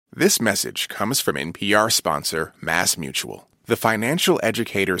This message comes from NPR sponsor MassMutual. The Financial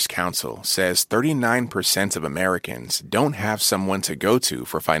Educators Council says 39% of Americans don't have someone to go to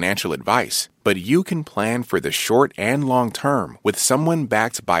for financial advice, but you can plan for the short and long term with someone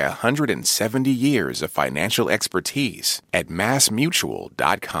backed by 170 years of financial expertise at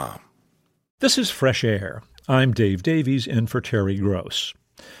MassMutual.com. This is Fresh Air. I'm Dave Davies in for Terry Gross.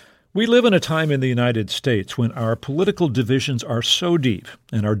 We live in a time in the United States when our political divisions are so deep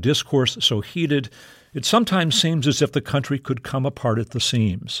and our discourse so heated, it sometimes seems as if the country could come apart at the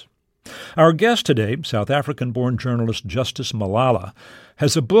seams. Our guest today, South African-born journalist Justice Malala,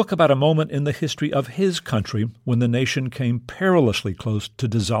 has a book about a moment in the history of his country when the nation came perilously close to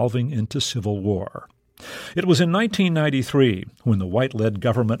dissolving into civil war. It was in 1993 when the white-led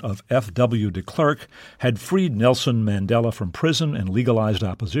government of F.W. de Klerk had freed Nelson Mandela from prison and legalized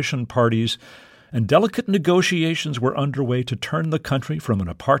opposition parties, and delicate negotiations were underway to turn the country from an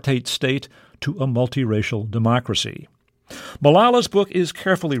apartheid state to a multiracial democracy. Malala's book is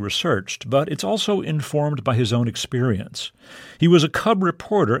carefully researched, but it's also informed by his own experience. He was a cub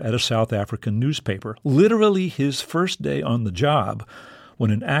reporter at a South African newspaper, literally his first day on the job, when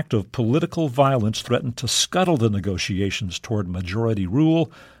an act of political violence threatened to scuttle the negotiations toward majority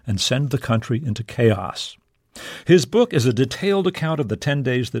rule and send the country into chaos. His book is a detailed account of the 10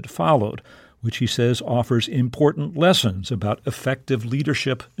 days that followed, which he says offers important lessons about effective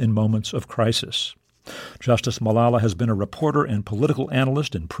leadership in moments of crisis. Justice Malala has been a reporter and political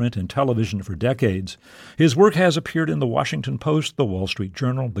analyst in print and television for decades. His work has appeared in The Washington Post, The Wall Street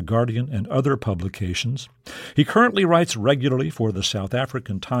Journal, The Guardian, and other publications. He currently writes regularly for the South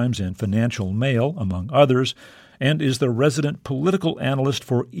African Times and Financial Mail, among others, and is the resident political analyst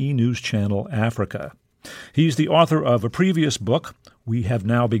for E! News Channel Africa. He's the author of a previous book, We Have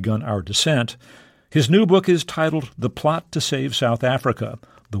Now Begun Our Descent. His new book is titled The Plot to Save South Africa,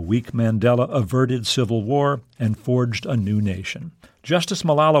 The Week Mandela Averted Civil War and Forged a New Nation. Justice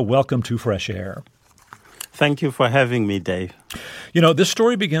Malala, welcome to Fresh Air. Thank you for having me, Dave. You know, this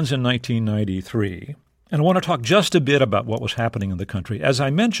story begins in 1993, and I want to talk just a bit about what was happening in the country. As I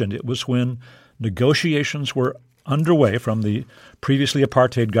mentioned, it was when negotiations were underway from the previously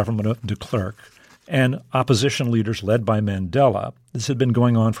apartheid government of de Klerk and opposition leaders led by Mandela. This had been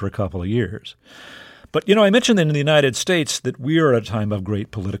going on for a couple of years. But, you know, I mentioned that in the United States that we are at a time of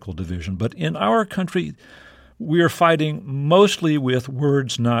great political division. But in our country, we are fighting mostly with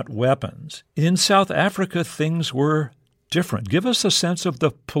words, not weapons. In South Africa, things were different. Give us a sense of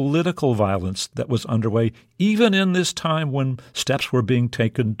the political violence that was underway, even in this time when steps were being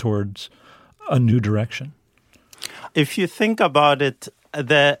taken towards a new direction. If you think about it,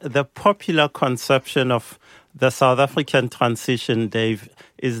 the popular conception of the South African transition, Dave,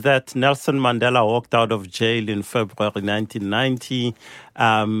 is that Nelson Mandela walked out of jail in February 1990.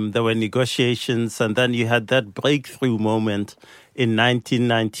 There were negotiations, and then you had that breakthrough moment in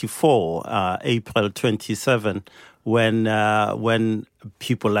 1994, April 27, when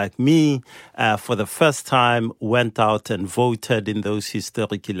people like me, for the first time, went out and voted in those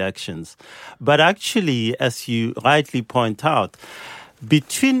historic elections. But actually, as you rightly point out,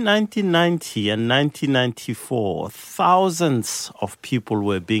 between 1990 and 1994, thousands of people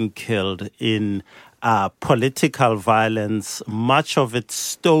were being killed in political violence, much of it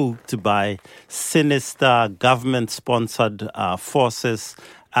stoked by sinister government-sponsored forces.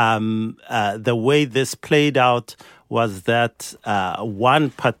 The way this played out was that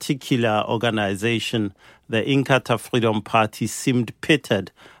one particular organization, the Inkatha Freedom Party, seemed pitted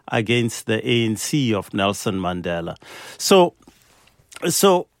against the ANC of Nelson Mandela. So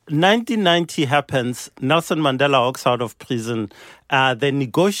 1990 happens, Nelson Mandela walks out of prison, the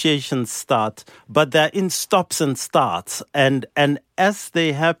negotiations start, but they're in stops and starts. And as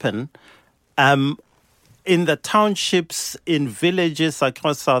they happen, in the townships, in villages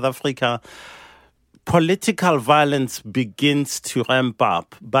across South Africa, political violence begins to ramp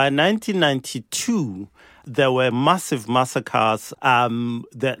up. By 1992, there were massive massacres.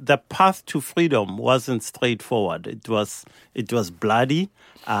 The path to freedom wasn't straightforward. It was bloody.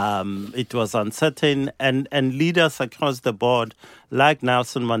 It was uncertain, and leaders across the board, like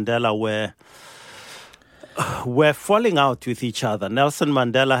Nelson Mandela, were falling out with each other. Nelson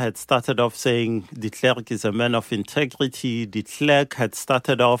Mandela had started off saying de Klerk is a man of integrity. De Klerk had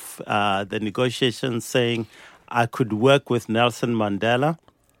started off the negotiations saying I could work with Nelson Mandela.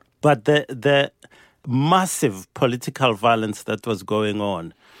 But the massive political violence that was going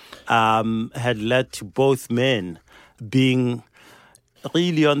on had led to both men being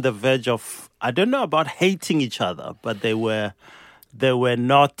really on the verge of, I don't know about hating each other, but they were they were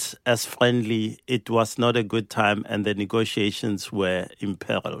not as friendly. It was not a good time, and the negotiations were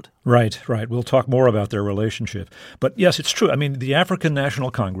imperiled. Right. We'll talk more about their relationship. But yes, it's true. I mean, the African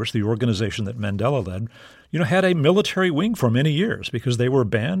National Congress, the organization that Mandela led, had a military wing for many years because they were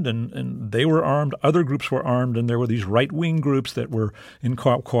banned and they were armed. Other groups were armed, and there were these right-wing groups that were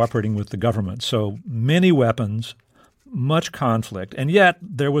cooperating with the government. So many weapons, much conflict, and yet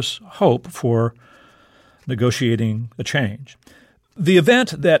there was hope for negotiating a change. The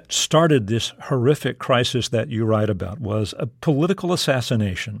event that started this horrific crisis that you write about was a political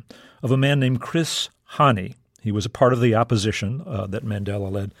assassination of a man named Chris Hani. He was a part of the opposition that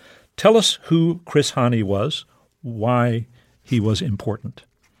Mandela led. Tell us who Chris Hani was, why he was important.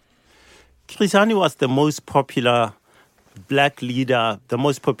 Chris Hani was the most popular black leader, the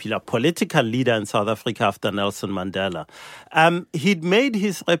most popular political leader in South Africa after Nelson Mandela. He'd made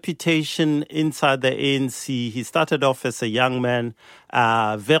his reputation inside the ANC. He started off as a young man,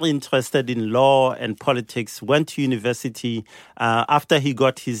 very interested in law and politics, went to university. After he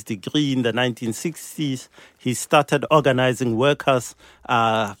got his degree in the 1960s, he started organizing workers,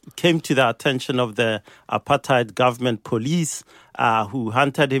 came to the attention of the apartheid government police, who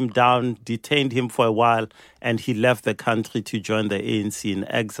hunted him down, detained him for a while, and he left the country to join the ANC in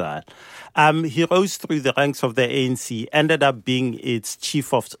exile. He rose through the ranks of the ANC, ended up being its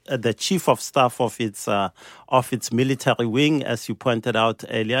chief of staff of its military wing, as you pointed out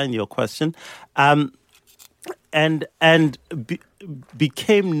earlier in your question, and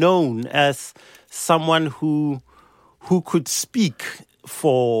became known as someone who could speak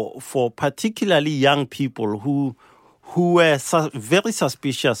for particularly young people who were very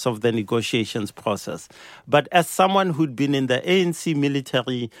suspicious of the negotiations process. But as someone who'd been in the ANC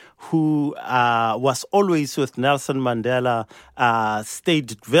military, who was always with Nelson Mandela,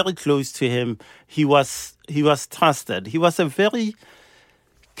 stayed very close to him, he was trusted. He was a very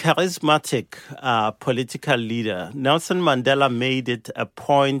charismatic political leader. Nelson Mandela made it a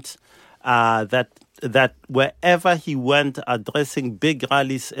point that wherever he went, addressing big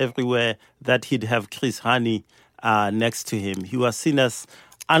rallies everywhere, that he'd have Chris Hani next to him. He was seen as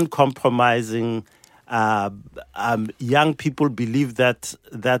uncompromising. Young people believed that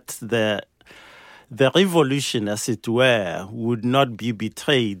the revolution, as it were, would not be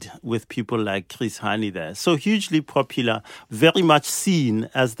betrayed with people like Chris Hani there. So hugely popular, very much seen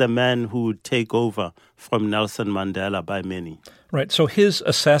as the man who would take over from Nelson Mandela by many. Right. So his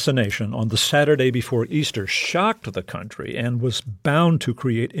assassination on the Saturday before Easter shocked the country and was bound to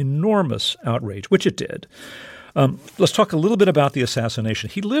create enormous outrage, which it did. Let's talk a little bit about the assassination.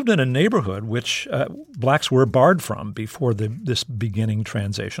 He lived in a neighborhood which blacks were barred from before this beginning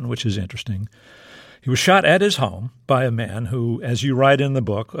transition, which is interesting. He was shot at his home by a man who, as you write in the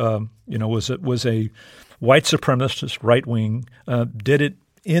book, was a white supremacist, right wing, did it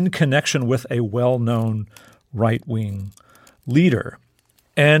in connection with a well-known right wing leader.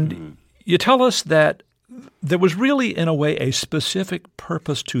 And you tell us that there was really, in a way, a specific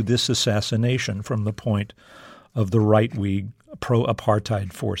purpose to this assassination from the point of the right-wing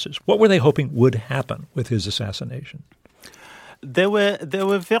pro-apartheid forces. What were they hoping would happen with his assassination? They were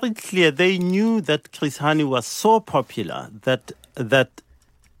very clear. They knew that Chris Hani was so popular that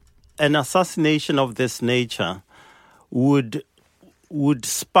an assassination of this nature would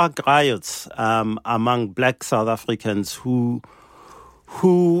spark riots among black South Africans who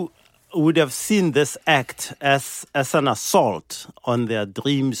would have seen this act as an assault on their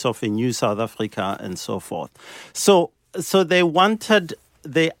dreams of a new South Africa and so forth. So they wanted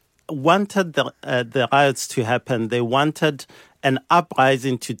the riots to happen. They wanted an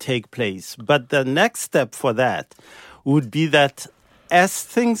uprising to take place. But the next step for that would be that as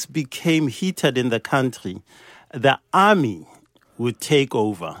things became heated in the country, the army would take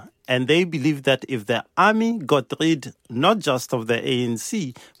over. And they believed that if the army got rid not just of the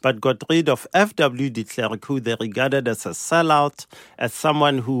ANC, but got rid of F.W. de Klerk, who they regarded as a sellout, as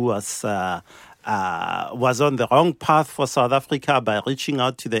someone who was on the wrong path for South Africa by reaching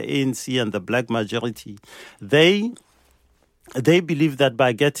out to the ANC and the black majority, they believed that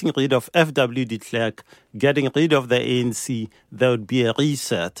by getting rid of F.W. de Klerk, getting rid of the ANC, there would be a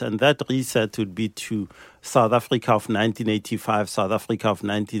reset, and that reset would be to South Africa of 1985, South Africa of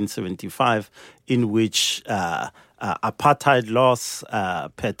 1975, in which apartheid laws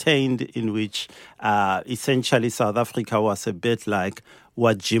pertained, in which essentially South Africa was a bit like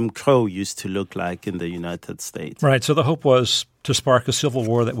what Jim Crow used to look like in the United States. Right, so the hope was to spark a civil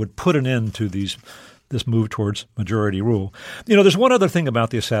war that would put an end to this move towards majority rule. There's one other thing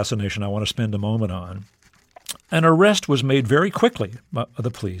about the assassination I want to spend a moment on. An arrest was made very quickly by the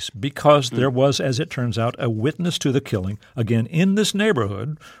police because there was, as it turns out, a witness to the killing, again, in this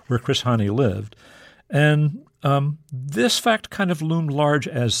neighborhood where Chris Hani lived. And this fact kind of loomed large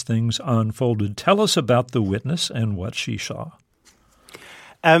as things unfolded. Tell us about the witness and what she saw.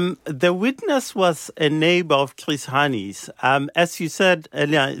 The witness was a neighbor of Chris Hani's. As you said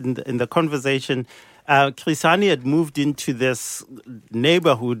earlier in the conversation, Chris Hani had moved into this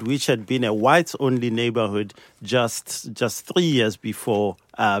neighborhood, which had been a whites-only neighborhood just 3 years before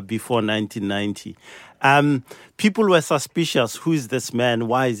 1990. People were suspicious. Who is this man?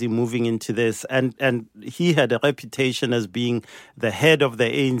 Why is he moving into this? And he had a reputation as being the head of the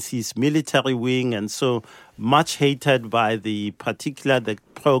ANC's military wing, and so much hated by the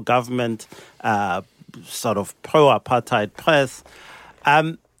pro-government, sort of pro-apartheid press.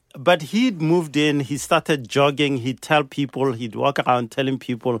 But he'd moved in, he started jogging, he'd tell people, he'd walk around telling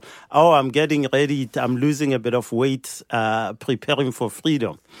people, oh, I'm getting ready, I'm losing a bit of weight, preparing for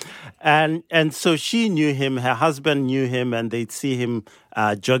freedom. And so she knew him, her husband knew him, and they'd see him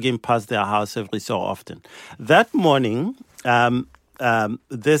jogging past their house every so often. That morning,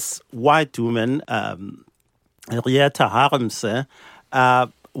 this white woman, Rieta Harmse,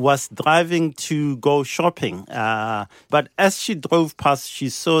 was driving to go shopping. But as she drove past, she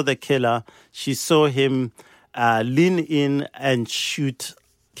saw the killer. She saw him lean in and shoot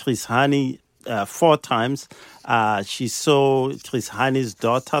Chris Hani 4 times. She saw Chris Hani's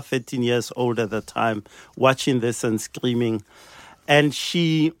daughter, 13 years old at the time, watching this and screaming. And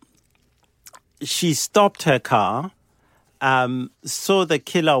she stopped her car, saw the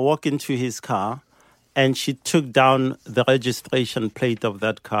killer walk into his car, and she took down the registration plate of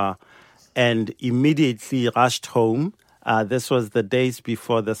that car and immediately rushed home. This was the days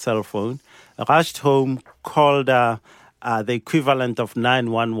before the cell phone. Rushed home, called the equivalent of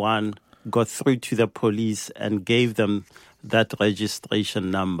 911, got through to the police and gave them that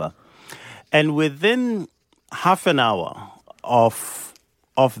registration number. And within half an hour of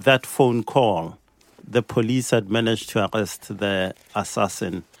that phone call, the police had managed to arrest the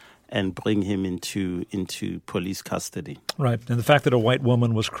assassin and bring him into police custody. Right. And the fact that a white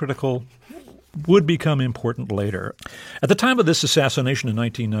woman was critical would become important later. At the time of this assassination in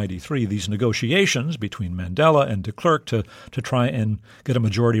 1993, these negotiations between Mandela and de Klerk to try and get a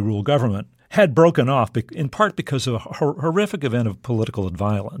majority-rule government had broken off, in part because of a horrific event of political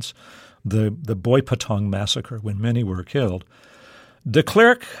violence, the Boipatong massacre, when many were killed. De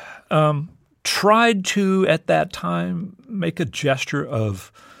Klerk tried to, at that time, make a gesture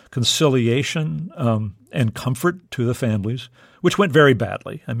of conciliation and comfort to the families, which went very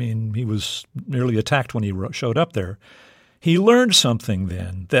badly. I mean, he was nearly attacked when he showed up there. He learned something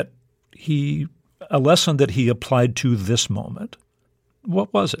then, a lesson that he applied to this moment.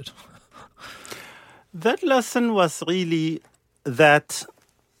 What was it? That lesson was really that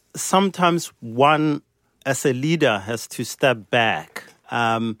sometimes one, as a leader, has to step back.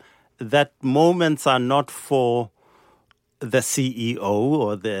 That moments are not for the CEO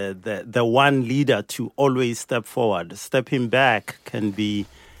or the one leader to always step forward. Stepping back can be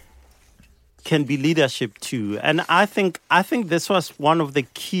leadership too. And I think this was one of the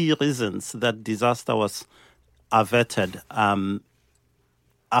key reasons that disaster was averted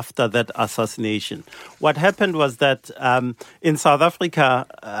after that assassination. What happened was that in South Africa,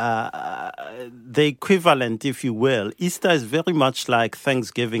 the equivalent, if you will, Easter is very much like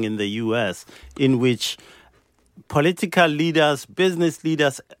Thanksgiving in the US, in which political leaders, business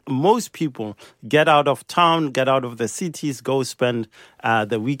leaders, most people get out of town, get out of the cities, go spend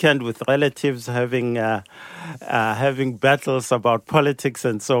the weekend with relatives, having battles about politics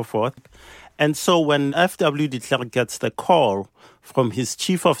and so forth. And so when F.W. de Klerk gets the call from his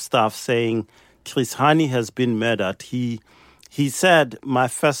chief of staff saying Chris Hani has been murdered, he said, my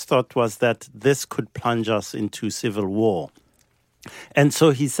first thought was that this could plunge us into civil war. And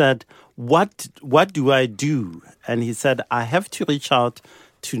so he said, what do I do? And he said, I have to reach out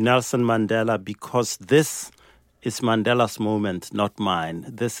to Nelson Mandela because this is Mandela's moment, not mine.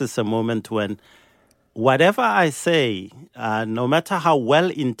 This is a moment when whatever I say, no matter how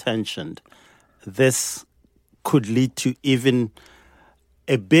well-intentioned, this could lead to even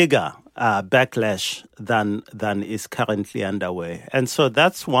a bigger backlash than is currently underway. And so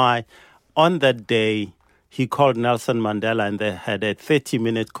that's why on that day, he called Nelson Mandela and they had a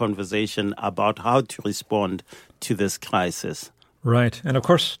 30-minute conversation about how to respond to this crisis. Right. And of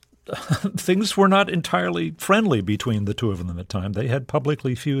course, things were not entirely friendly between the two of them at the time. They had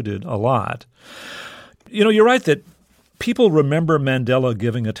publicly feuded a lot. You know, you're right that people remember Mandela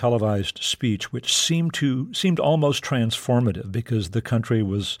giving a televised speech which seemed almost transformative because the country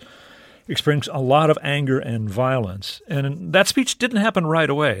was experienced a lot of anger and violence. And that speech didn't happen right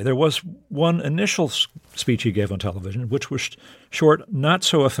away. There was one initial speech he gave on television, which was short, not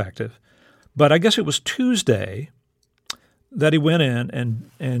so effective. But I guess it was Tuesday that he went in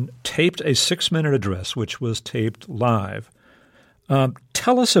and taped a 6-minute address, which was taped live.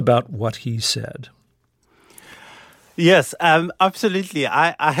 Tell us about what he said. Yes, absolutely.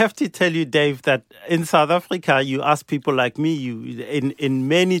 I have to tell you, Dave, that in South Africa, you ask people like me, in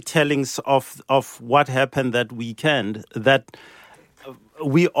many tellings of what happened that weekend, that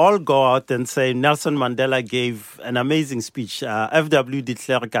we all go out and say Nelson Mandela gave an amazing speech. F.W. de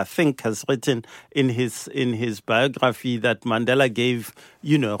Klerk, I think, has written in his biography that Mandela gave,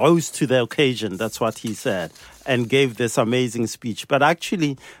 rose to the occasion. That's what he said, and gave this amazing speech. But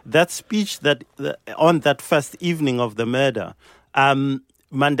actually, that speech on that first evening of the murder,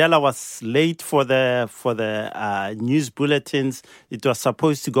 Mandela was late for the news bulletins. It was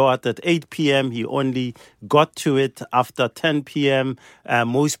supposed to go out at 8 p.m. He only got to it after 10 p.m.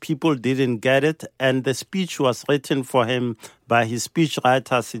 Most people didn't get it. And the speech was written for him by his speech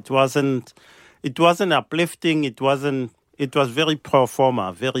writers. It wasn't uplifting. It was very pro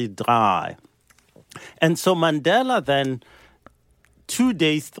forma, very dry. And so Mandela then 3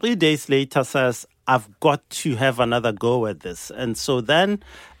 days later says, I've got to have another go at this. And so then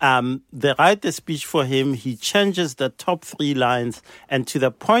they write the speech for him. He changes the top 3 lines. And to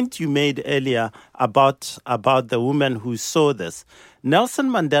the point you made earlier about the woman who saw this, Nelson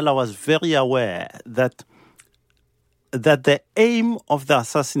Mandela was very aware that the aim of the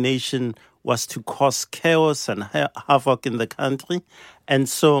assassination was to cause chaos and havoc in the country. And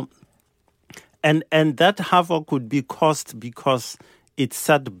so, and that havoc would be caused because it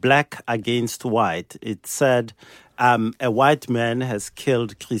said black against white. It said a white man has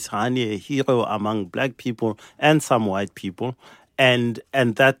killed Chris Hani, a hero among black people and some white people, and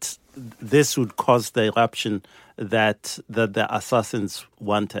that this would cause the eruption that the assassins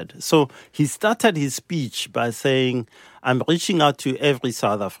wanted. So he started his speech by saying, I'm reaching out to every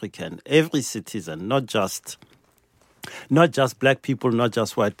South African, every citizen, not just black people, not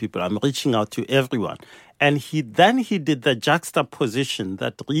just white people. I'm reaching out to everyone. And he did the juxtaposition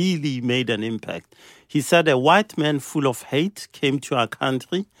that really made an impact. He said a white man full of hate came to our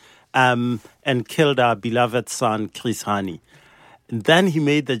country and killed our beloved son, Chris Hani. And then he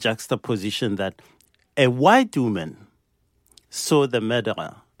made the juxtaposition that a white woman saw the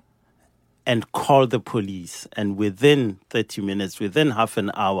murderer and called the police. And within 30 minutes, within half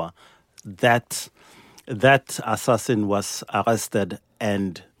an hour, that assassin was arrested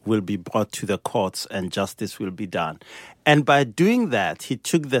and will be brought to the courts and justice will be done. And by doing that, he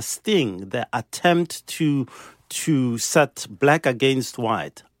took the sting, the attempt to set black against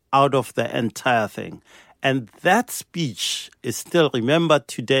white out of the entire thing. And that speech is still remembered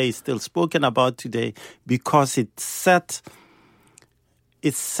today, still spoken about today, because it set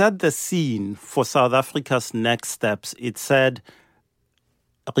the scene for South Africa's next steps. It said,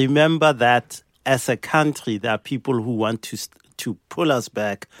 remember that as a country, there are people who want to pull us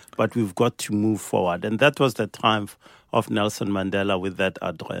back, but we've got to move forward. And that was the triumph of Nelson Mandela with that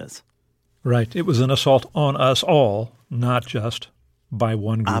address. Right. It was an assault on us all, not just by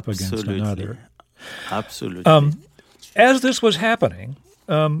one group against another. Absolutely. As this was happening,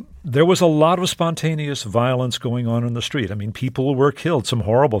 there was a lot of spontaneous violence going on in the street. I mean, people were killed. Some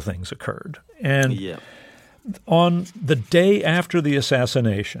horrible things occurred. And on the day after the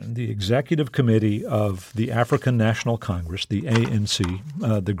assassination, the executive committee of the African National Congress, the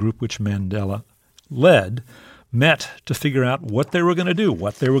ANC, the group which Mandela led, met to figure out what they were going to do,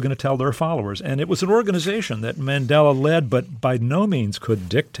 what they were going to tell their followers. And it was an organization that Mandela led but by no means could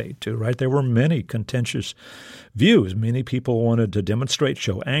dictate to, right? There were many contentious views. Many people wanted to demonstrate,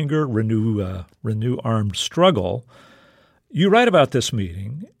 show anger, renew armed struggle. You write about this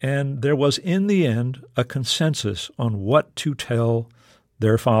meeting, and there was, in the end, a consensus on what to tell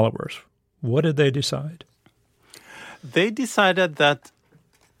their followers. What did they decide? They decided that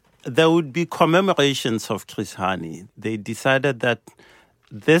there would be commemorations of Chris Hani. They decided that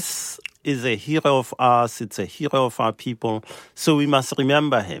this is a hero of ours. It's a hero of our people. So we must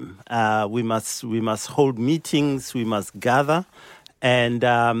remember him. We must hold meetings. We must gather, and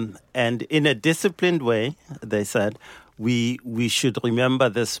in a disciplined way, they said, we should remember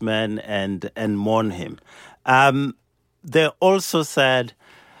this man and mourn him. They also said,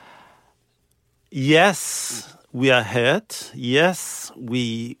 yes, we are hurt. Yes,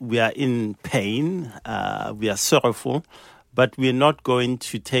 we are in pain. We are sorrowful, but we're not going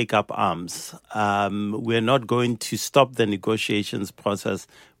to take up arms. We're not going to stop the negotiations process.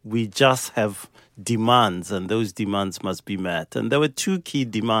 We just have demands, and those demands must be met. And there were 2 key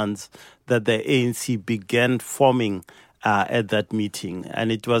demands that the ANC began forming at that meeting.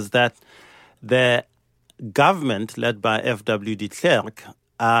 And it was that the government, led by F.W. de Klerk,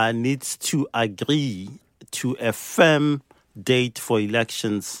 needs to agree to a firm date for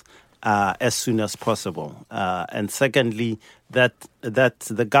elections as soon as possible. And secondly, that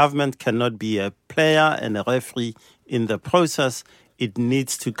the government cannot be a player and a referee in the process. It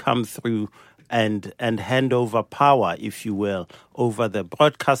needs to come through and hand over power, if you will, over the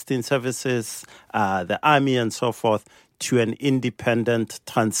broadcasting services, the army and so forth, to an independent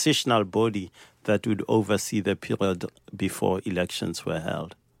transitional body that would oversee the period before elections were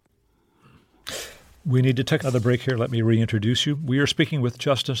held. We need to take another break here. Let me reintroduce you. We are speaking with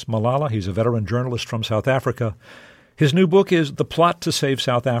Justice Malala. He's a veteran journalist from South Africa. His new book is The Plot to Save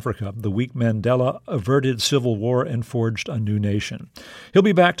South Africa, The Week Mandela Averted Civil War and Forged a New Nation. He'll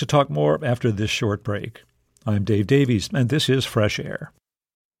be back to talk more after this short break. I'm Dave Davies, and this is Fresh Air.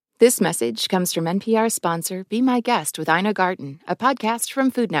 This message comes from NPR sponsor Be My Guest with Ina Garten, a podcast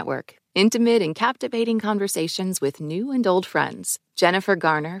from Food Network. Intimate and captivating conversations with new and old friends. Jennifer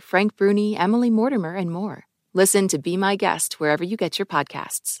Garner, Frank Bruni, Emily Mortimer, and more. Listen to Be My Guest wherever you get your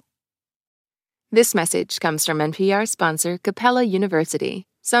podcasts. This message comes from NPR sponsor Capella University.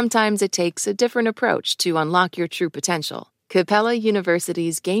 Sometimes it takes a different approach to unlock your true potential. Capella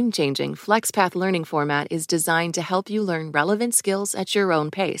University's game-changing FlexPath learning format is designed to help you learn relevant skills at your own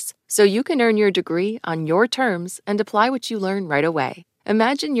pace, so you can earn your degree on your terms and apply what you learn right away.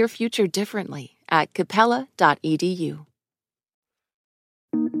 Imagine your future differently at capella.edu.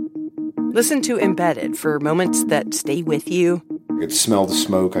 Listen to Embedded for moments that stay with you. I could smell the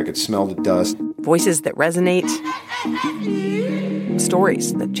smoke. I could smell the dust. Voices that resonate.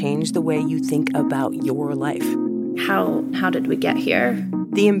 Stories that change the way you think about your life. How did we get here?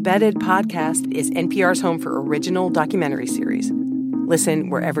 The Embedded podcast is NPR's home for original documentary series. Listen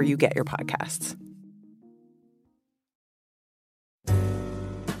wherever you get your podcasts.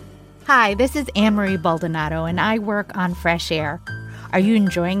 Hi, this is Anne-Marie Baldonado, and I work on Fresh Air. Are you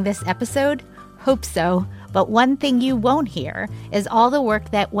enjoying this episode? Hope so. But one thing you won't hear is all the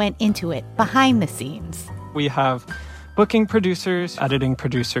work that went into it behind the scenes. We have booking producers, editing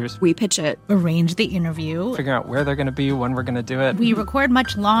producers. We pitch it, arrange the interview, figure out where they're going to be, when we're going to do it. We record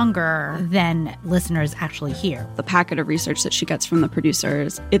much longer than listeners actually hear. The packet of research that she gets from the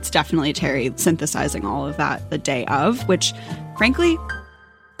producers, it's definitely Terry synthesizing all of that the day of, which, frankly,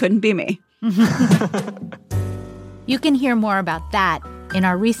 couldn't be me. You can hear more about that in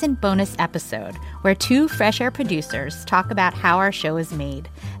our recent bonus episode, where two Fresh Air producers talk about how our show is made.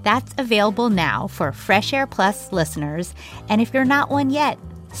 That's available now for Fresh Air Plus listeners, and if you're not one yet,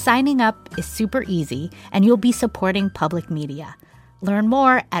 signing up is super easy, and you'll be supporting public media. Learn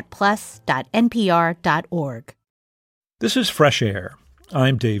more at plus.npr.org. This is Fresh Air.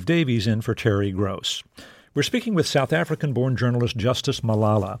 I'm Dave Davies, in for Terry Gross. We're speaking with South African-born journalist Justice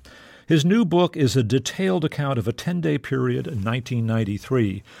Malala. His new book is a detailed account of a 10-day period in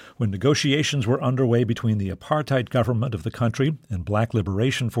 1993 when negotiations were underway between the apartheid government of the country and black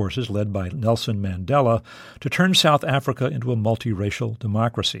liberation forces led by Nelson Mandela to turn South Africa into a multiracial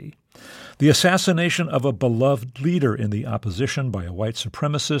democracy. The assassination of a beloved leader in the opposition by a white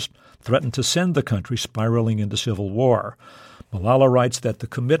supremacist threatened to send the country spiraling into civil war. Malala writes that the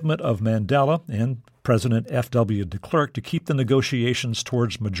commitment of Mandela and President F.W. de Klerk to keep the negotiations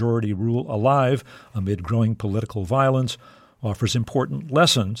towards majority rule alive amid growing political violence offers important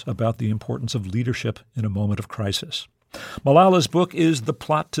lessons about the importance of leadership in a moment of crisis. Malala's book is The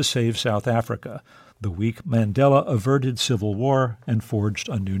Plot to Save South Africa, The Week Mandela Averted Civil War and Forged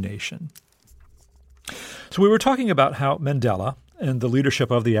a New Nation. So we were talking about how Mandela and the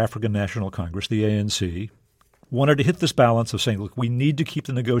leadership of the African National Congress, the ANC, wanted to hit this balance of saying, look, we need to keep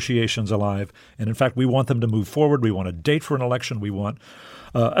the negotiations alive. And in fact, we want them to move forward. We want a date for an election. We want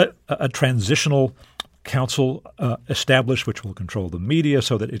a transitional council established which will control the media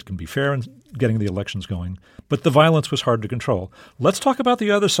so that it can be fair in getting the elections going. But the violence was hard to control. Let's talk about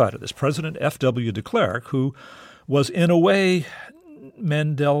the other side of this. President F.W. de Klerk, who was in a way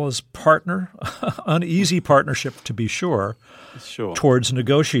Mandela's partner, uneasy partnership to be sure, towards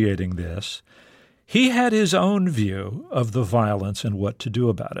negotiating this. He had his own view of the violence and what to do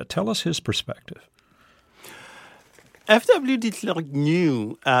about it. Tell us his perspective. F.W. de Klerk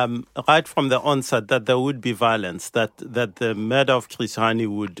knew right from the onset that there would be violence, that the murder of Chris Hani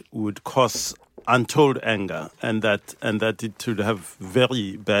would cause untold anger, and that it would have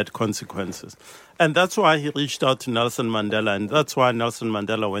very bad consequences. And that's why he reached out to Nelson Mandela, and that's why Nelson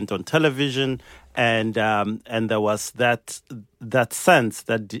Mandela went on television, and there was that sense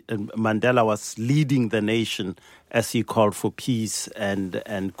that Mandela was leading the nation as he called for peace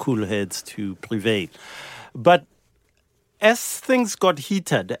and cool heads to prevail. But as things got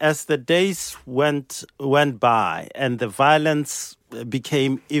heated, as the days went by, and the violence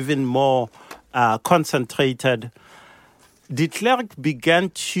became even more concentrated, de Klerk began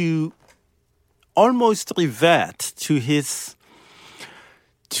to almost revert to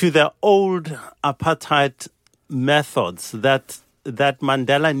the old apartheid methods that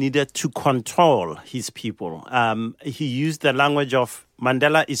Mandela needed to control his people. He used the language of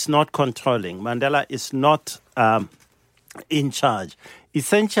Mandela is not controlling. Mandela is not in charge.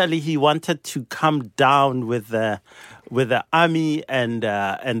 Essentially, he wanted to come down with the army and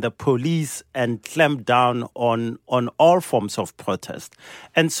the police and clamp down on all forms of protest.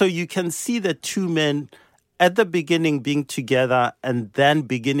 And so you can see the two men at the beginning being together and then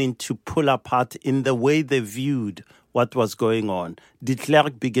beginning to pull apart in the way they viewed what was going on. De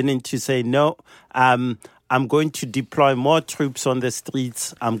Klerk beginning to say, no, I'm going to deploy more troops on the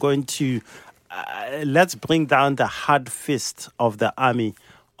streets. I'm going to let's bring down the hard fist of the army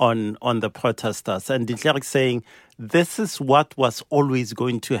on the protesters. And de Klerk saying, this is what was always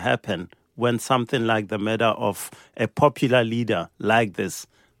going to happen when something like the murder of a popular leader like this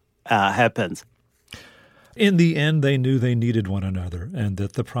happens. In the end, they knew they needed one another and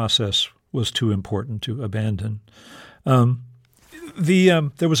that the process was too important to abandon.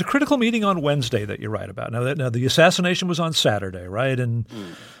 There was a critical meeting on Wednesday that you write about. Now the assassination was on Saturday, right? And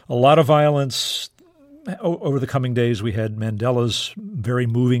a lot of violence. Over the coming days, we had Mandela's very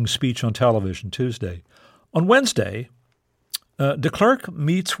moving speech on television Tuesday. On Wednesday, de Klerk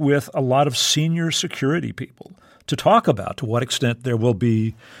meets with a lot of senior security people to talk about to what extent there will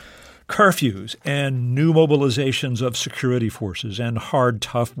be curfews and new mobilizations of security forces and hard,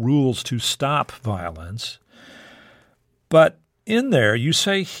 tough rules to stop violence. But in there, you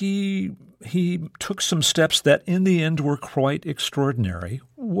say he took some steps that in the end were quite extraordinary.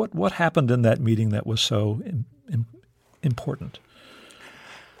 What happened in that meeting that was so important?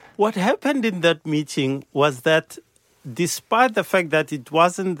 What happened in that meeting was that despite the fact that it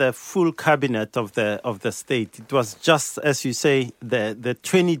wasn't the full cabinet of the state, it was just, as you say, the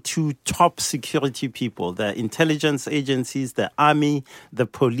 22 top security people, the intelligence agencies, the army, the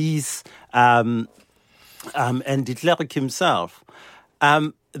police, and de Klerk himself.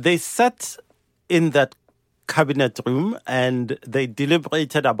 They sat in that cabinet room and they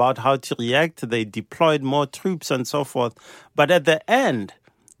deliberated about how to react. They deployed more troops and so forth. But at the end,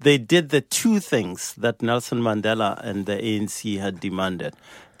 they did the two things that Nelson Mandela and the ANC had demanded.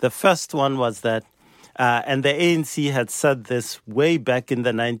 The first one was that, and the ANC had said this way back in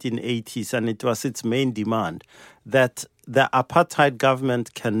the 1980s, and it was its main demand, that the apartheid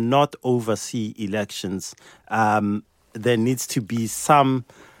government cannot oversee elections. There needs to be some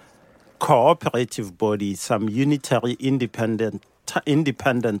cooperative body, some unitary independent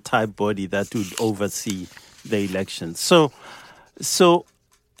type body that would oversee the elections. So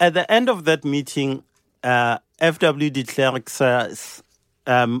at the end of that meeting, F.W. de Klerk says,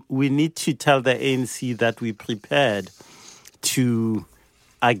 we need to tell the ANC that we're prepared to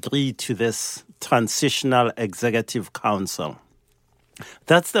agree to this transitional executive council.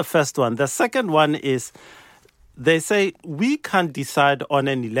 That's the first one. The second one is they say we can't decide on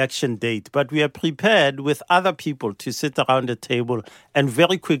an election date, but we are prepared with other people to sit around the table and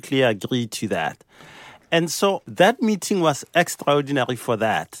very quickly agree to that. And so that meeting was extraordinary for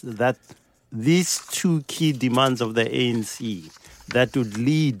that these two key demands of the ANC that would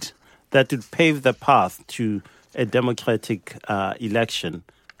pave the path to a democratic election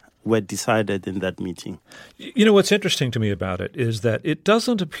were decided in that meeting. You know, what's interesting to me about it is that it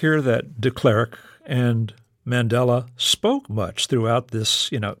doesn't appear that de Klerk and Mandela spoke much throughout this,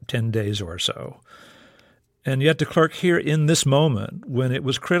 10 days or so. And yet de Klerk here in this moment, when it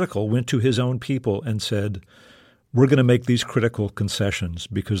was critical, went to his own people and said, we're going to make these critical concessions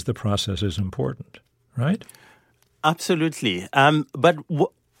because the process is important, right? Absolutely. But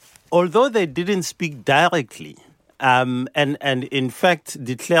although they didn't speak directly, and in fact,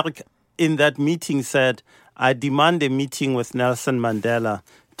 de Klerk in that meeting said, I demand a meeting with Nelson Mandela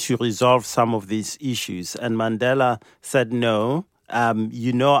to resolve some of these issues. And Mandela said, no,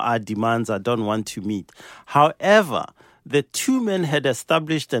 our demands, I don't want to meet. However, the two men had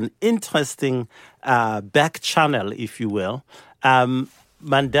established an interesting back channel, if you will.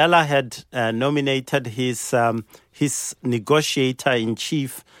 Mandela had nominated his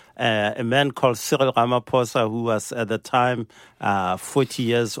negotiator-in-chief, a man called Cyril Ramaphosa, who was at the time 40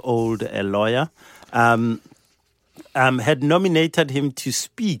 years old, a lawyer, had nominated him to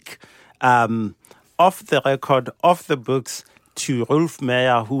speak off the record, off the books, to Rolf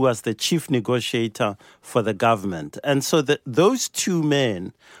Meyer, who was the chief negotiator for the government. And so those two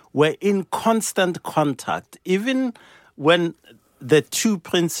men were in constant contact, even when the two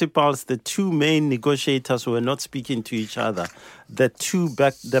principals, the two main negotiators were not speaking to each other.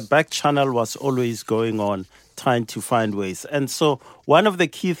 The back channel was always going on, trying to find ways. And so one of the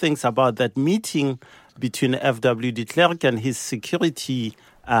key things about that meeting between F.W. de Klerk and his security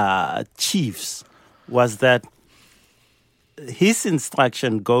chiefs was that his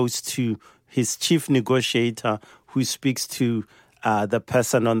instruction goes to his chief negotiator, who speaks to the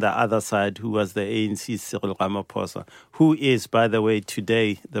person on the other side, who was the ANC Cyril Ramaphosa, who is, by the way,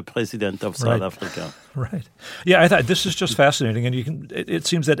 today the president of South Africa. Right. Yeah, I thought this is just fascinating, and it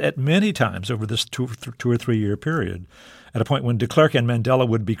seems that at many times over this 2 or 3 year period, at a point when de Klerk and Mandela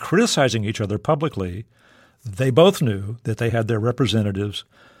would be criticizing each other publicly, they both knew that they had their representatives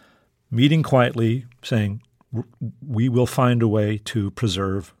meeting quietly, saying, we will find a way to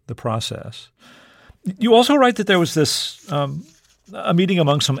preserve the process. You also write that there was this a meeting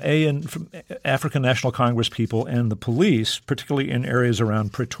among some African National Congress people and the police, particularly in areas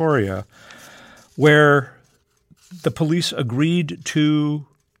around Pretoria, where the police agreed to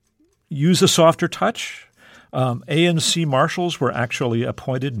use a softer touch. ANC marshals were actually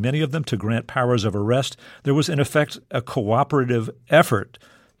appointed, many of them to grant powers of arrest. There was, in effect, a cooperative effort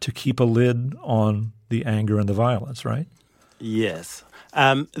to keep a lid on the anger and the violence, right? Yes.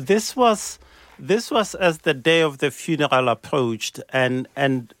 This was as the day of the funeral approached,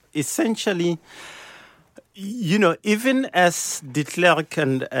 and essentially, even as de Klerk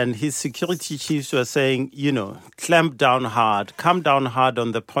and his security chiefs were saying, clamp down hard, come down hard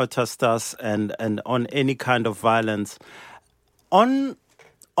on the protesters and on any kind of violence, on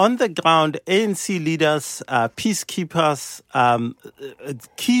the ground, ANC leaders, peacekeepers,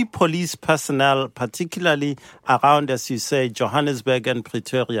 key police personnel, particularly around, as you say, Johannesburg and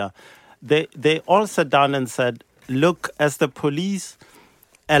Pretoria, they all sat down and said, look, as the police,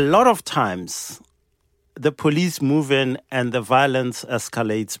 a lot of times the police move in and the violence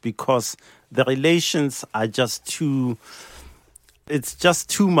escalates because the relations are it's just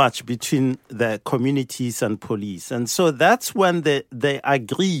too much between the communities and police. And so that's when they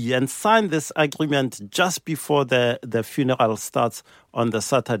agree and sign this agreement just before the funeral starts on the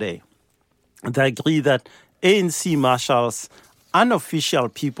Saturday. They agree that ANC marshals, unofficial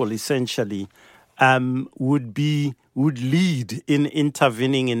people essentially, would lead in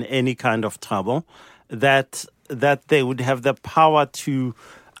intervening in any kind of trouble, that they would have the power to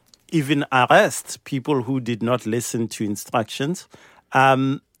even arrest people who did not listen to instructions,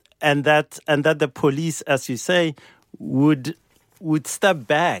 and that the police, as you say, would step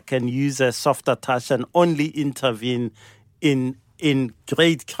back and use a softer touch and only intervene in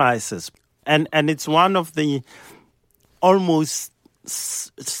great crisis. And it's one of the almost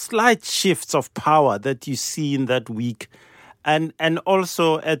slight shifts of power that you see in that week, and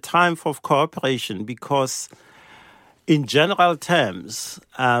also a time for cooperation, because in general terms,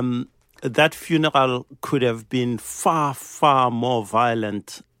 that funeral could have been far, far more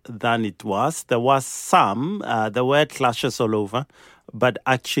violent than it was. There were clashes all over, but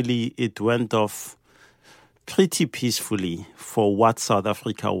actually it went off pretty peacefully for what South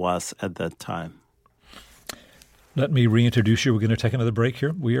Africa was at that time. Let me reintroduce you. We're going to take another break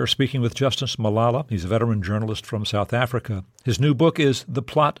here. We are speaking with Justice Malala. He's a veteran journalist from South Africa. His new book is The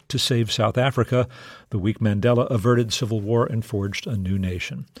Plot to Save South Africa, the week Mandela averted civil war and forged a new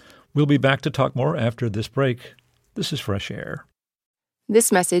nation. We'll be back to talk more after this break. This is Fresh Air.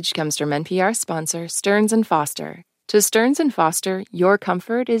 This message comes from NPR sponsor Stearns & Foster. To Stearns & Foster, your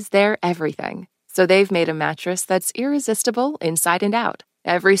comfort is their everything. So they've made a mattress that's irresistible inside and out.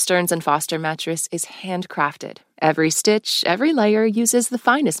 Every Stearns & Foster mattress is handcrafted. Every stitch, every layer uses the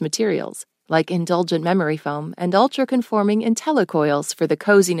finest materials, like indulgent memory foam and ultra-conforming IntelliCoils for the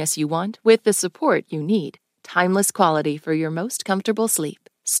coziness you want with the support you need. Timeless quality for your most comfortable sleep.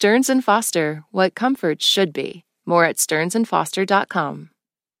 Stearns & Foster, what comfort should be. More at stearnsandfoster.com.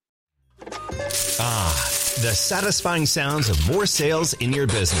 The satisfying sounds of more sales in your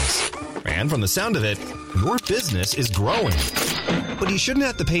business. And from the sound of it, your business is growing. But you shouldn't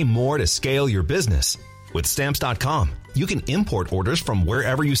have to pay more to scale your business. With Stamps.com, you can import orders from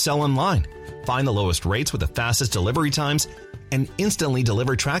wherever you sell online, find the lowest rates with the fastest delivery times, and instantly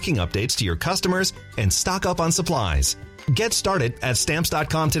deliver tracking updates to your customers and stock up on supplies. Get started at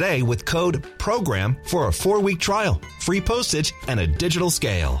Stamps.com today with code PROGRAM for a 4-week trial, free postage, and a digital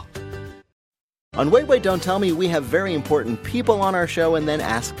scale. On Wait, Wait, Don't Tell Me, we have very important people on our show and then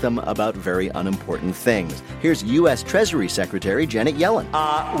ask them about very unimportant things. Here's U.S. Treasury Secretary Janet Yellen.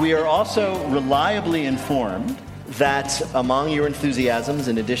 We are also reliably informed that among your enthusiasms,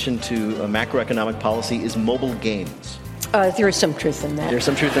 in addition to macroeconomic policy, is mobile games. There is some truth in that. There's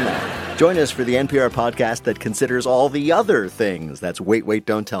some truth in that. Join us for the NPR podcast that considers all the other things. That's Wait, Wait,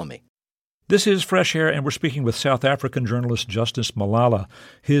 Don't Tell Me. This is Fresh Air, and we're speaking with South African journalist Justice Malala.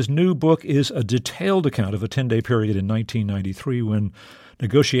 His new book is a detailed account of a 10-day period in 1993 when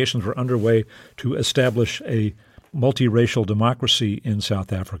negotiations were underway to establish a multiracial democracy in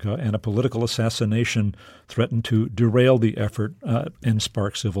South Africa, and a political assassination threatened to derail the effort and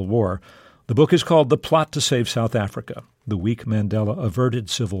spark civil war. The book is called The Plot to Save South Africa: The Week Mandela Averted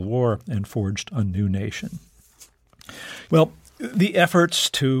Civil War and Forged a New Nation. Well, the efforts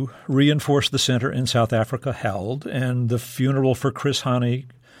to reinforce the center in South Africa held, and the funeral for Chris Hani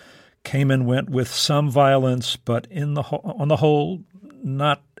came and went with some violence, but on the whole,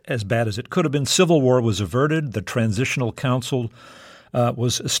 not as bad as it could have been. Civil war was averted. The Transitional Council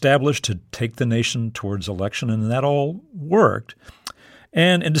was established to take the nation towards election, and that all worked.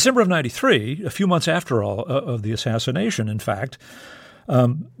 And in December of 93, a few months after all of the assassination, in fact,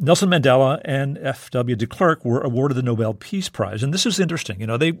 Nelson Mandela and F.W. de Klerk were awarded the Nobel Peace Prize. And this is interesting.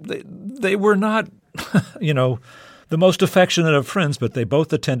 They were not, the most affectionate of friends, but they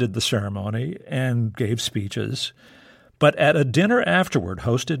both attended the ceremony and gave speeches. But at a dinner afterward,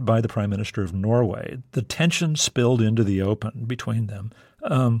 hosted by the Prime Minister of Norway, the tension spilled into the open between them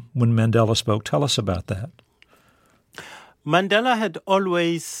when Mandela spoke. Tell us about that. Mandela had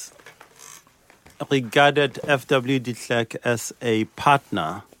always regarded F.W. de Klerk as a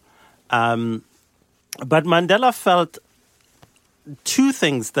partner. But Mandela felt two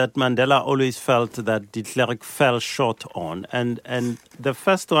things that Mandela always felt that de Klerk fell short on. And the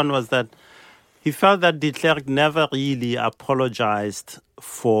first one was that he felt that de Klerk never really apologized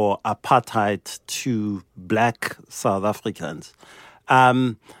for apartheid to black South Africans.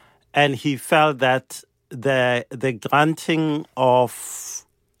 And he felt that the granting of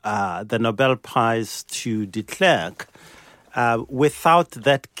the Nobel Prize to de Klerk without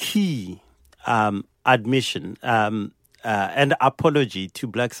that key admission and apology to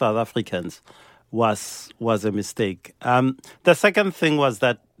black South Africans was a mistake. The second thing was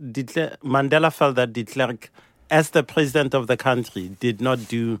that Mandela felt that de Klerk, as the president of the country, did not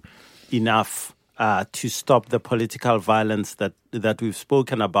do enough to stop the political violence that we've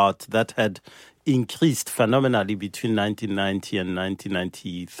spoken about that had increased phenomenally between 1990 and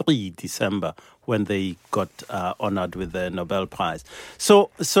 1993, December, when they got honored with the Nobel Prize. So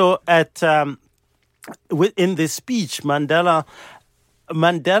at in this speech, Mandela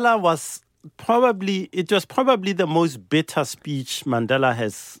was probably the most bitter speech Mandela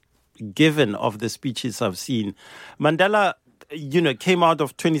has given of the speeches I've seen. Mandela, came out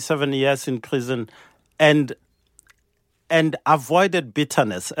of 27 years in prison and avoided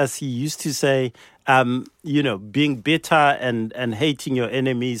bitterness, as he used to say, being bitter and hating your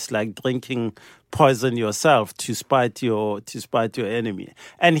enemies, like drinking poison yourself to spite your enemy.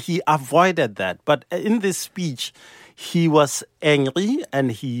 And he avoided that. But in this speech, he was angry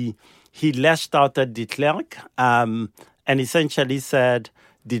and he lashed out at de Klerk and essentially said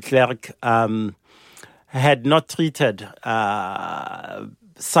de Klerk had not treated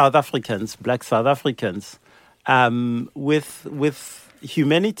South Africans, black South Africans, with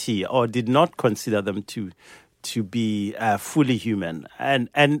humanity, or did not consider them to be fully human. And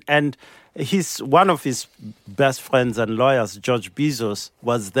one of his best friends and lawyers, George Bizos,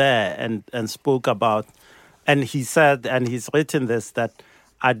 was there and spoke about, and he said, and he's written this, that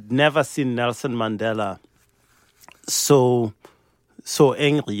I'd never seen Nelson Mandela so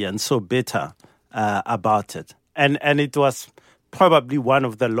angry and so bitter about it. And it was probably one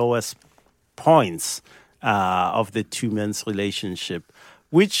of the lowest points of the two men's relationship,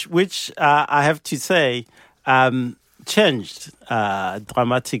 which I have to say changed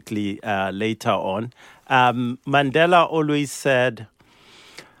dramatically later on. Mandela always said,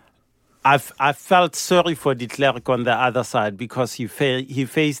 I felt sorry for de Klerk on the other side because he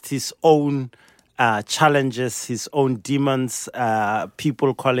faced his own challenges, his own demons,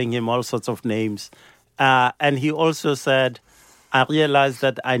 people calling him all sorts of names. And he also said, I realized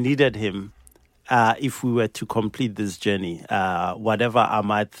that I needed him if we were to complete this journey, whatever I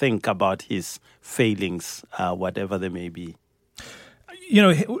might think about his failings, whatever they may be.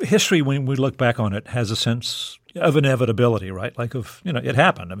 History, when we look back on it, has a sense of inevitability, right? It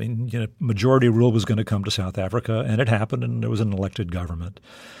happened. I mean, majority rule was going to come to South Africa, and it happened, and there was an elected government.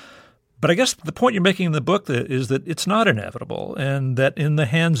 But I guess the point you're making in the book is that it's not inevitable, and that in the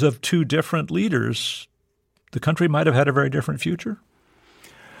hands of two different leaders, the country might have had a very different future?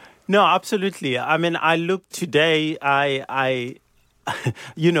 No, absolutely. I mean, I look today, I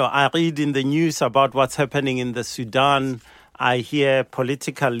read in the news about what's happening in the Sudan. I hear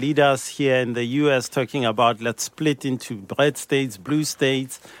political leaders here in the U.S. talking about let's split into red states, blue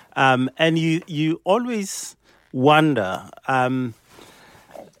states. And you always wonder,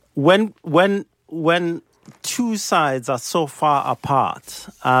 when two sides are so far apart,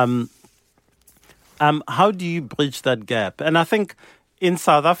 how do you bridge that gap? And I think in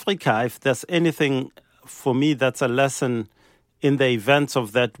South Africa, if there's anything for me that's a lesson in the events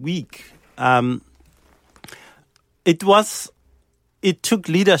of that week, it took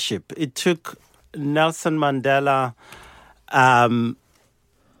leadership. It took Nelson Mandela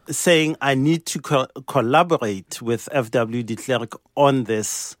saying, I need to collaborate with F.W. de Klerk on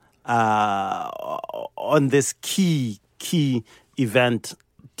this key event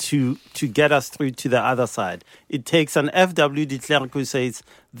to get us through to the other side. It takes an F.W. de Klerk who says,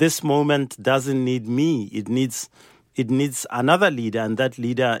 this moment doesn't need me. It needs another leader, and that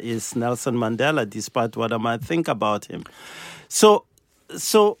leader is Nelson Mandela, despite what I might think about him. So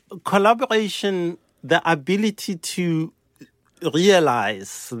collaboration, the ability to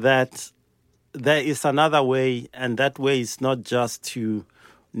realize that there is another way, and that way is not just to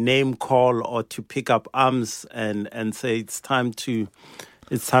name call or to pick up arms and say it's time to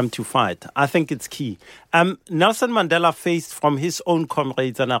fight. I think it's key. Nelson Mandela faced from his own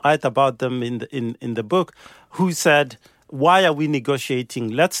comrades, and I write about them in the book, who said, why are we negotiating?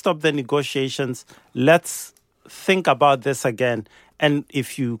 Let's stop the negotiations. Let's think about this again. And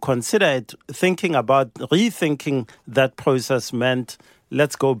if you consider it, rethinking that process meant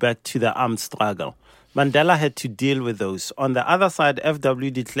let's go back to the armed struggle. Mandela had to deal with those. On the other side, F.W.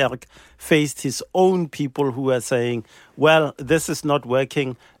 de Klerk faced his own people who were saying, well, this is not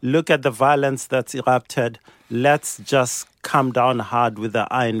working. Look at the violence that's erupted. Let's just come down hard with the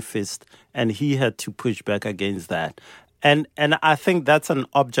iron fist. And he had to push back against that. And I think that's an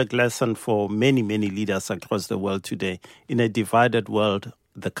object lesson for many, many leaders across the world today, in a divided world,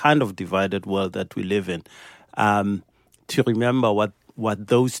 the kind of divided world that we live in, to remember what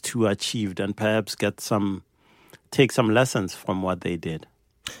those two achieved and perhaps take some lessons from what they did.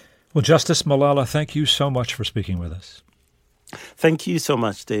 Well, Justice Malala, thank you so much for speaking with us. Thank you so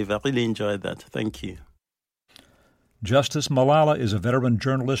much, Dave. I really enjoyed that. Thank you. Justice Malala is a veteran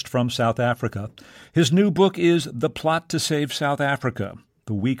journalist from South Africa. His new book is The Plot to Save South Africa,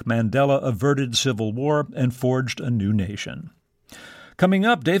 the week Mandela averted civil war and forged a new nation. Coming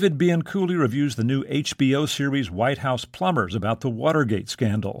up, David Bianculli reviews the new HBO series White House Plumbers about the Watergate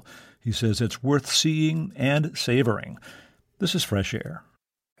scandal. He says it's worth seeing and savoring. This is Fresh Air.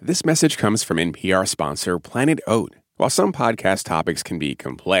 This message comes from NPR sponsor Planet Oat. While some podcast topics can be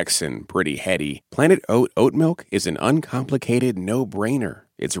complex and pretty heady, Planet Oat oat milk is an uncomplicated no-brainer.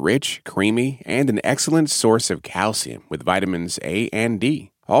 It's rich, creamy, and an excellent source of calcium with vitamins A and D.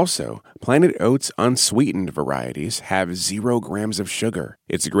 Also, Planet Oat's unsweetened varieties have 0 grams of sugar.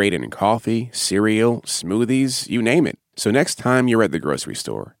 It's great in coffee, cereal, smoothies, you name it. So next time you're at the grocery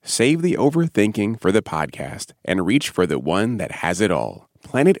store, save the overthinking for the podcast and reach for the one that has it all.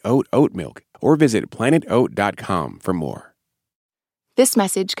 Planet Oat oat milk, or visit planetoat.com for more. This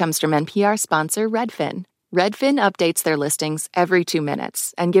message comes from NPR sponsor Redfin. Redfin updates their listings every 2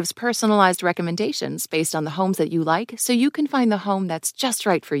 minutes and gives personalized recommendations based on the homes that you like, so you can find the home that's just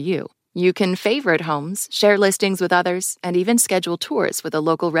right for you. You can favorite homes, share listings with others, and even schedule tours with a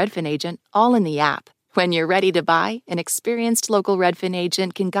local Redfin agent, all in the app. When you're ready to buy, an experienced local Redfin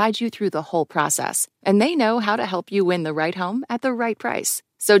agent can guide you through the whole process, and they know how to help you win the right home at the right price.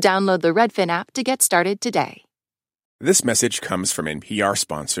 So download the Redfin app to get started today. This message comes from NPR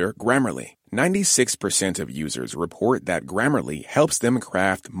sponsor Grammarly. 96% of users report that Grammarly helps them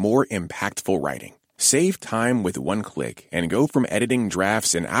craft more impactful writing. Save time with one click and go from editing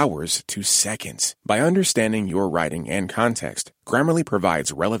drafts in hours to seconds. By understanding your writing and context, Grammarly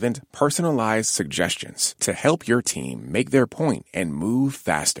provides relevant, personalized suggestions to help your team make their point and move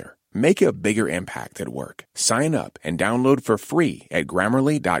faster. Make a bigger impact at work. Sign up and download for free at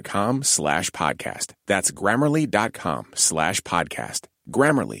Grammarly.com/podcast. That's Grammarly.com/podcast.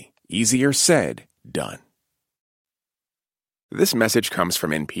 Grammarly. Easier said, done. This message comes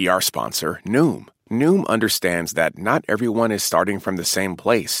from NPR sponsor Noom. Noom understands that not everyone is starting from the same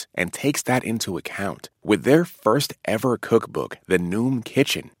place and takes that into account. With their first ever cookbook, The Noom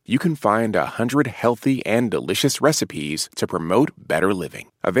Kitchen, you can find 100 healthy and delicious recipes to promote better living.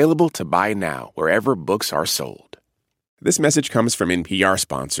 Available to buy now wherever books are sold. This message comes from NPR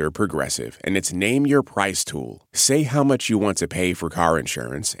sponsor Progressive and its Name Your Price tool. Say how much you want to pay for car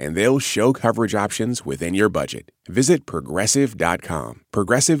insurance, and they'll show coverage options within your budget. Visit Progressive.com.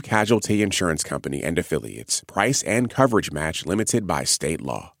 Progressive Casualty Insurance Company and Affiliates. Price and coverage match limited by state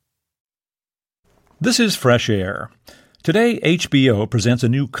law. This is Fresh Air. Today, HBO presents a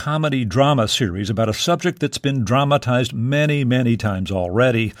new comedy-drama series about a subject that's been dramatized many, many times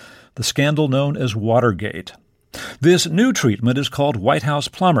already, the scandal known as Watergate. This new treatment is called White House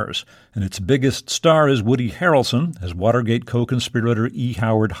Plumbers, and its biggest star is Woody Harrelson as Watergate co-conspirator E.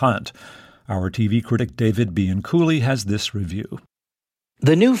 Howard Hunt. Our TV critic David Bianculli has this review.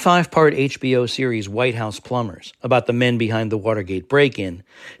 The new 5-part HBO series White House Plumbers, about the men behind the Watergate break-in,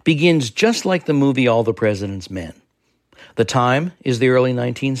 begins just like the movie All the President's Men. The time is the early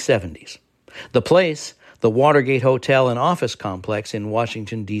 1970s. The place, the Watergate Hotel and Office Complex in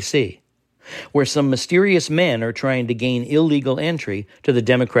Washington, D.C., where some mysterious men are trying to gain illegal entry to the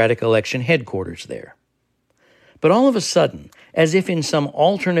Democratic election headquarters there. But all of a sudden, as if in some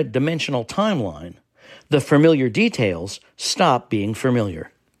alternate dimensional timeline, the familiar details stop being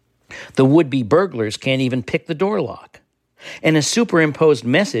familiar. The would-be burglars can't even pick the door lock. And a superimposed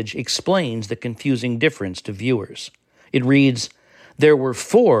message explains the confusing difference to viewers. It reads, "There were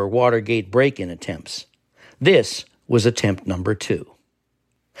 4 Watergate break-in attempts. This was attempt number 2.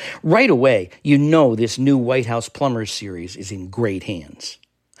 Right away, you know this new White House Plumbers series is in great hands.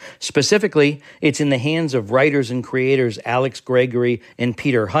 Specifically, it's in the hands of writers and creators Alex Gregory and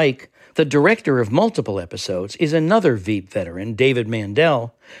Peter Hike. The director of multiple episodes is another Veep veteran, David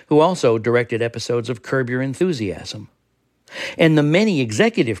Mandel, who also directed episodes of Curb Your Enthusiasm. And the many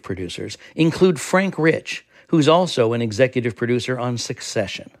executive producers include Frank Rich, who's also an executive producer on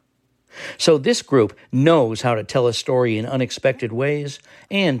Succession. So this group knows how to tell a story in unexpected ways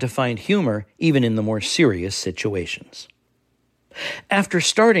and to find humor even in the more serious situations. After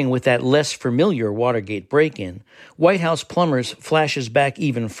starting with that less familiar Watergate break-in, White House Plumbers flashes back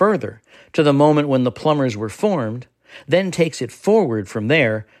even further to the moment when the Plumbers were formed, then takes it forward from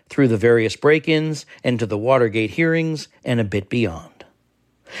there through the various break-ins and to the Watergate hearings and a bit beyond.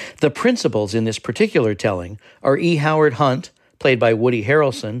 The principals in this particular telling are E. Howard Hunt, played by Woody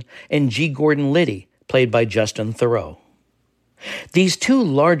Harrelson, and G. Gordon Liddy, played by Justin Theroux. These 2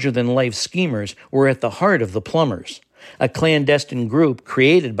 larger-than-life schemers were at the heart of the Plumbers, a clandestine group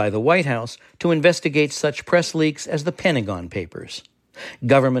created by the White House to investigate such press leaks as the Pentagon Papers,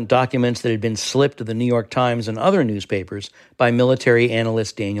 government documents that had been slipped to the New York Times and other newspapers by military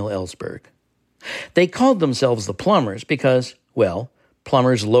analyst Daniel Ellsberg. They called themselves the Plumbers because, well,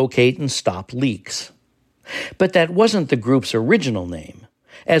 plumbers locate and stop leaks. But that wasn't the group's original name,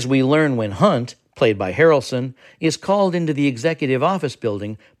 as we learn when Hunt, played by Harrelson, is called into the executive office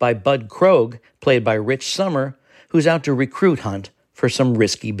building by Bud Krogh, played by Rich Sommer, who's out to recruit Hunt for some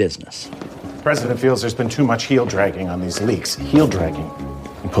risky business. The president feels there's been too much heel-dragging on these leaks. Heel-dragging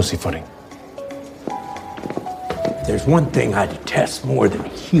and pussyfooting. There's one thing I detest more than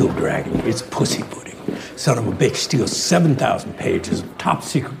heel-dragging. It's pussyfooting. Son of a bitch steals 7,000 pages of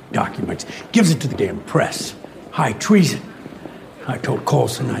top-secret documents, gives it to the damn press. High treason. I told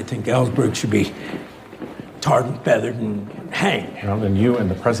Colson I think Ellsberg should be tarred and feathered and hanged. Well, then you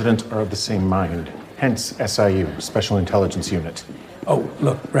and the president are of the same mind. Hence SIU, Special Intelligence Unit. Oh,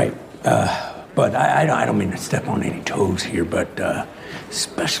 look, right. But I don't mean to step on any toes here, but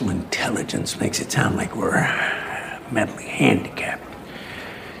Special Intelligence makes it sound like we're mentally handicapped.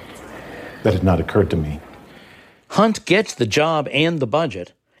 That had not occurred to me. Hunt gets the job and the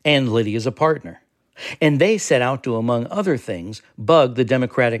budget, and Liddy is a partner. And they set out to, among other things, bug the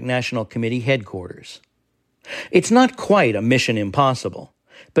Democratic National Committee headquarters. It's not quite a mission impossible,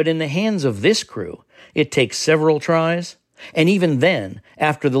 but in the hands of this crew, it takes several tries, and even then,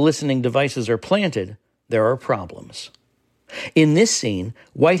 after the listening devices are planted, there are problems. In this scene,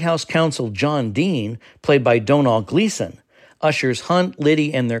 White House counsel John Dean, played by Donal Gleason, ushers Hunt,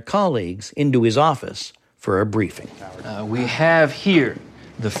 Liddy, and their colleagues into his office for a briefing. We have here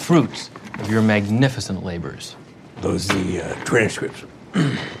the fruits of your magnificent labors. Those the transcripts?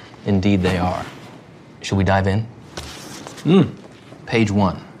 Indeed they are. Shall we dive in? Page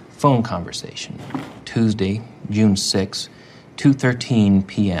 1, phone conversation. Tuesday, June 6, 2:13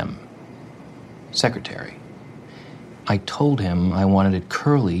 p.m. Secretary. I told him I wanted it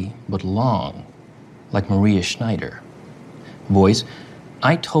curly but long, like Maria Schneider. Voice,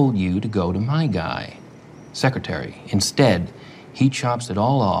 I told you to go to my guy. Secretary. Instead, he chops it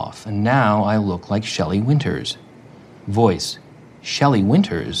all off, and now I look like Shelley Winters. Voice, Shelley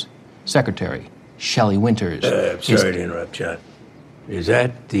Winters? Secretary, Shelley Winters. Sorry to interrupt, John. Is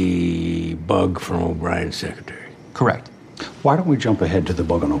that the bug from O'Brien's secretary? Correct. Why don't we jump ahead to the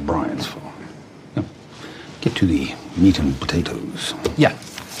bug on O'Brien's phone? Get to the meat and potatoes. Yeah,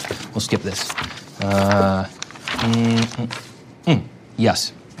 we'll skip this.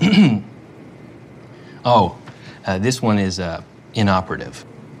 Yes. This one is inoperative.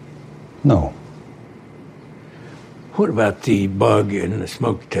 No. What about the bug in the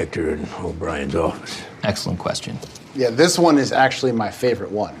smoke detector in O'Brien's office? Excellent question. Yeah, this one is actually my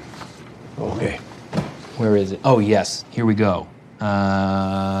favorite one. Okay. Where is it? Oh, yes. Here we go.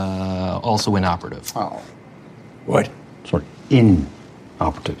 Also inoperative. Oh. What? Sorry,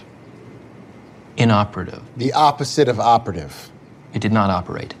 inoperative. Inoperative. The opposite of operative. It did not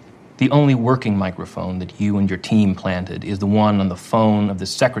operate. The only working microphone that you and your team planted is the one on the phone of the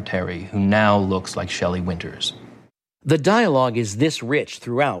secretary who now looks like Shelley Winters. The dialogue is this rich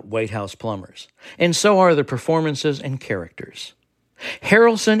throughout White House Plumbers, and so are the performances and characters.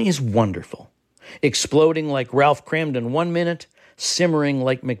 Harrelson is wonderful, exploding like Ralph Cramden 1 minute, simmering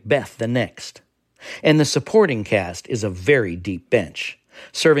like Macbeth the next. And the supporting cast is a very deep bench,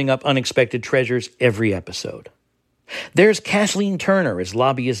 serving up unexpected treasures every episode. There's Kathleen Turner as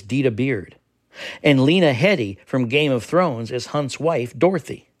lobbyist Dita Beard, and Lena Headey from Game of Thrones as Hunt's wife,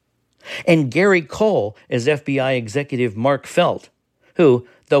 Dorothy, and Gary Cole as FBI executive Mark Felt, who,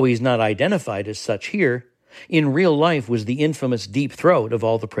 though he's not identified as such here, in real life was the infamous Deep Throat of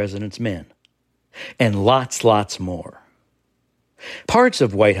all the president's men. And lots more. Parts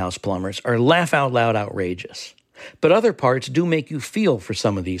of White House Plumbers are laugh-out-loud outrageous, but other parts do make you feel for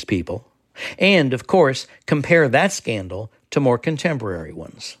some of these people, and, of course, compare that scandal to more contemporary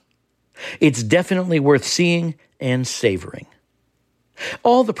ones. It's definitely worth seeing and savoring.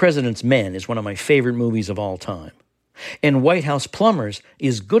 All the President's Men is one of my favorite movies of all time, and White House Plumbers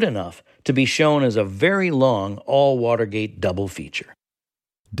is good enough to be shown as a very long all-Watergate double feature.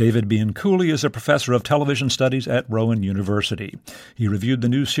 David Bianculli is a professor of television studies at Rowan University. He reviewed the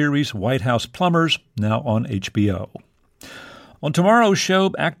new series White House Plumbers, now on HBO. On tomorrow's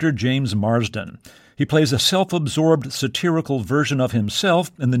show, actor James Marsden. He plays a self-absorbed satirical version of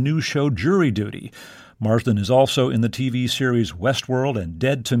himself in the new show Jury Duty. Marsden is also in the TV series Westworld and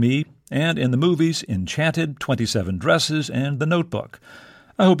Dead to Me, and in the movies Enchanted, 27 Dresses, and The Notebook.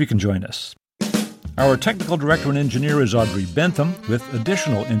 I hope you can join us. Our technical director and engineer is Audrey Bentham, with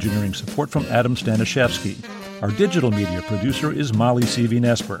additional engineering support from Adam Stanishevsky. Our digital media producer is Molly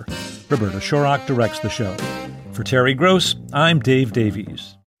Seavy-Nesper. Roberta Shorak directs the show. For Terry Gross, I'm Dave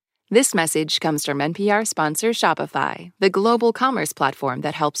Davies. This message comes from NPR sponsor Shopify, the global commerce platform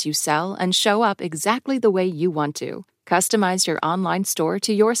that helps you sell and show up exactly the way you want to. Customize your online store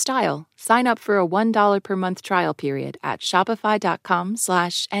to your style. Sign up for a $1 per month trial period at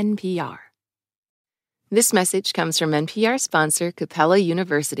shopify.com/NPR. This message comes from NPR sponsor Capella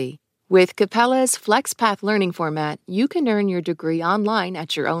University. With Capella's FlexPath learning format, you can earn your degree online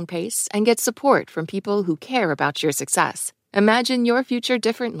at your own pace and get support from people who care about your success. Imagine your future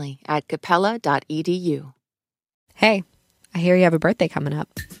differently at capella.edu. Hey, I hear you have a birthday coming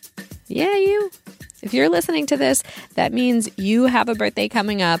up. Yeah, you. If you're listening to this, that means you have a birthday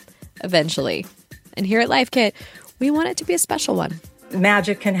coming up eventually. And here at Life Kit, we want it to be a special one.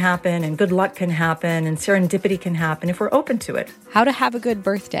 Magic can happen and good luck can happen and serendipity can happen if we're open to it. How to have a good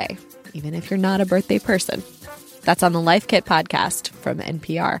birthday, even if you're not a birthday person. That's on the Life Kit podcast from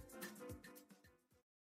NPR.